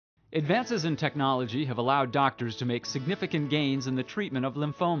Advances in technology have allowed doctors to make significant gains in the treatment of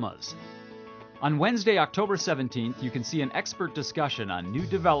lymphomas. On Wednesday, October 17th, you can see an expert discussion on new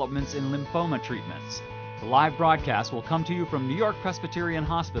developments in lymphoma treatments. The live broadcast will come to you from New-York-Presbyterian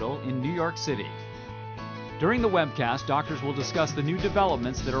Hospital in New York City. During the webcast, doctors will discuss the new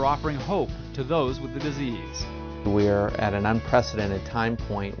developments that are offering hope to those with the disease. We're at an unprecedented time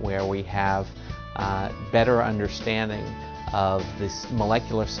point where we have better understanding of these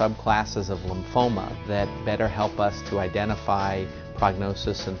molecular subclasses of lymphoma that better help us to identify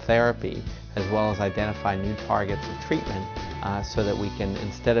prognosis and therapy, as well as identify new targets of treatment so that we can,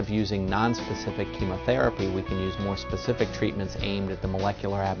 instead of using non-specific chemotherapy, we can use more specific treatments aimed at the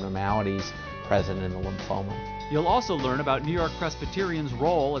molecular abnormalities present in the lymphoma. You'll also learn about New York-Presbyterian's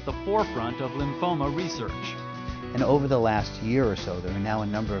role at the forefront of lymphoma research. And over the last year or so, there are now a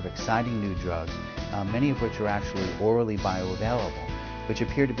number of exciting new drugs, many of which are actually orally bioavailable, which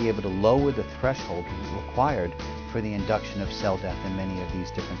appear to be able to lower the threshold required for the induction of cell death in many of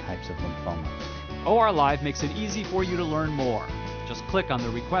these different types of lymphoma. OR Live makes it easy for you to learn more. Just click on the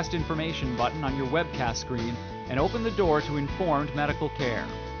Request Information button on your webcast screen and open the door to informed medical care.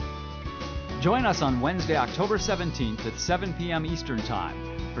 Join us on Wednesday, October 17th at 7 p.m. Eastern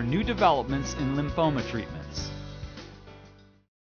Time for new developments in lymphoma treatment.